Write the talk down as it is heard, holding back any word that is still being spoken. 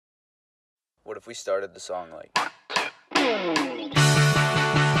What if we started the song like...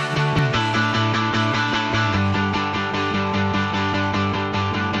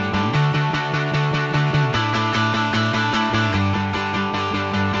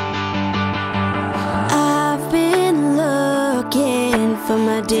 I've been looking for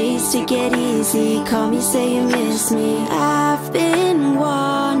my days to get easy. Call me, say you miss me. I've been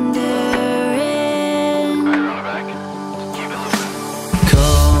wondering.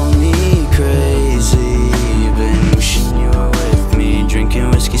 Call me crazy, been wishing you were with me,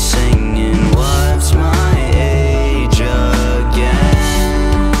 drinking whiskey, singing what's my age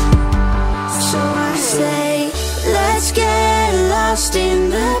again. So I say, let's get lost in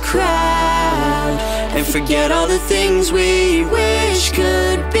the crowd and forget all the things we wish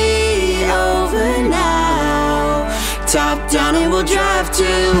could be over now. Top down and we'll drive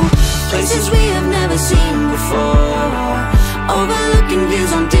to places we have never seen before, overlooking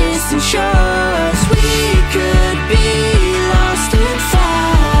views on distant shores. We could be lost and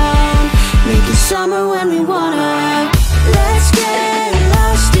found, making summer when we wanna. Let's get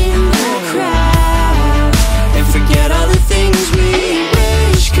lost in the crowd and forget all the things we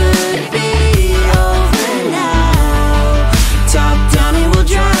wish could be over now. Top down and we'll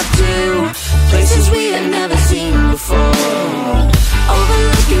drive to places we have never seen before,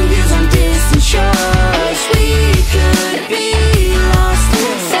 overlooking views on distant shores. We could be lost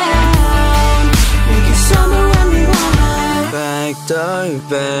and found, making summer when we wanna. Backed our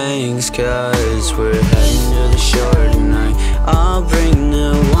banks, cause we're heading to the shore tonight. I'll bring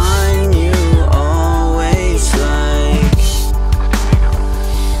the wine you always like.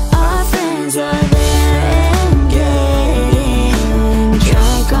 Our friends are there and getting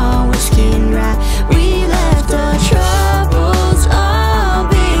drunk on whiskey and rye. We left our troubles all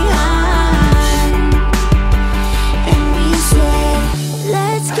behind, and we said,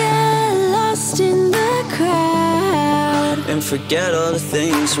 let's get lost in the crowd and forget all the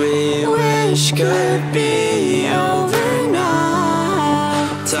things we wish could be over now.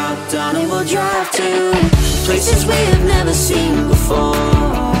 Top down and we'll drive to places we have never seen before,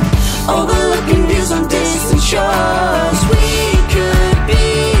 overlooking views on distant shores. We could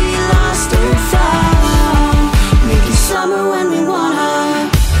be lost and found, making summer when we wanna.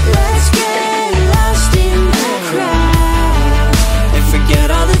 Let's get lost in the crowd and forget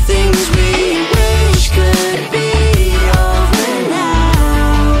all the things we wish could be over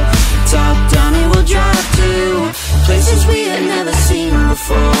now. Top down and we'll drive to places we have never seen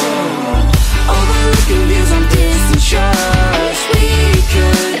before, overlooking views on distant shores. We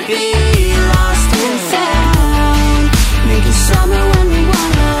could be lost and found, making summer when we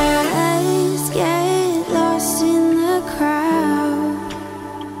wanna. Let's get lost in the crowd.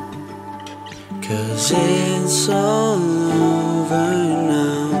 Cause it's all over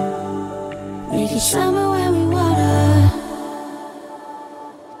now. Making summer when we